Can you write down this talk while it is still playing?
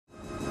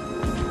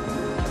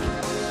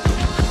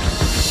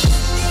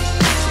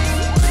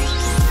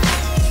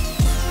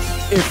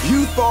If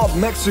you thought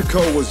Mexico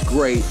was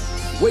great,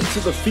 wait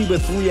till the FIBA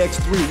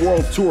 3x3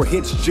 World Tour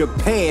hits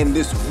Japan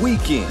this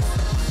weekend.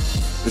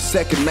 The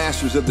second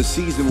Masters of the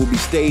season will be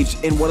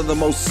staged in one of the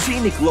most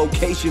scenic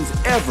locations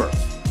ever,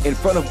 in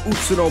front of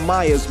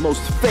Utsunomiya's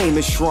most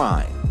famous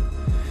shrine.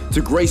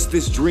 To grace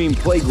this dream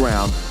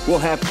playground, we'll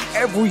have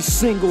every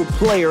single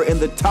player in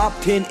the top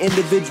 10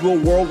 individual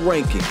world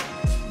ranking.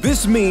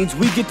 This means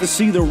we get to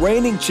see the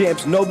reigning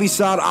champs Novi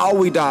Sad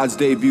Alwydad's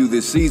debut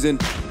this season,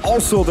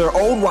 also their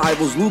old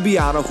rivals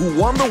Ljubljana, who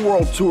won the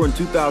World Tour in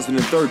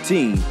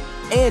 2013,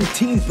 and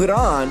Team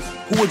Piran,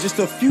 who were just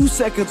a few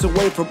seconds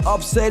away from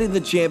upsetting the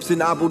champs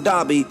in Abu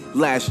Dhabi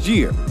last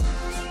year.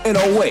 And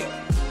oh wait,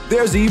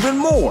 there's even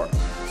more.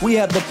 We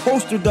have the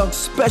poster dunk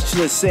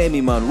specialist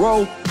Sammy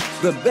Monroe,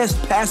 the best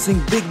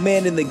passing big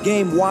man in the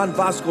game Juan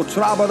Vasco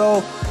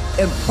Trabado,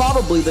 and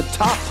probably the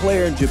top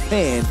player in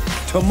Japan,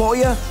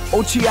 Tomoya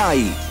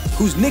Ochiai,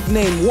 who's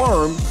nicknamed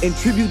Worm in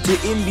tribute to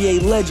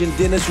NBA legend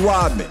Dennis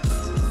Rodman.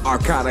 Our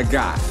kind of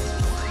guy.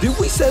 Did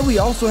we say we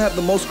also have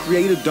the most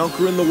creative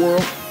dunker in the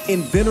world?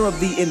 Inventor of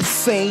the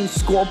insane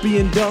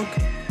scorpion dunk?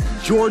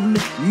 Jordan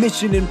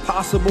Mission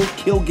Impossible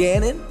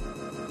Kilganon?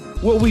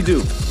 Well, we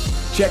do.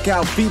 Check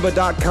out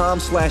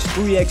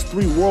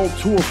FIBA.com/3x3 World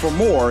Tour for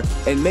more,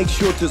 and make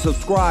sure to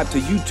subscribe to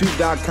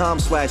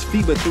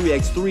YouTube.com/FIBA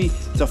 3x3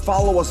 to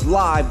follow us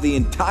live the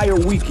entire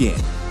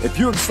weekend. If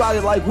you're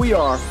excited like we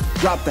are,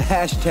 drop the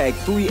hashtag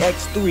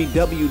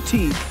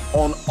 3x3WT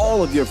on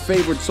all of your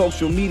favorite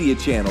social media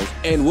channels,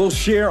 and we'll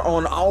share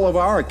on all of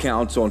our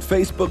accounts on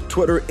Facebook,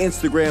 Twitter,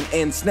 Instagram,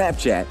 and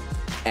Snapchat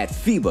at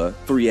FIBA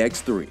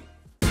 3x3.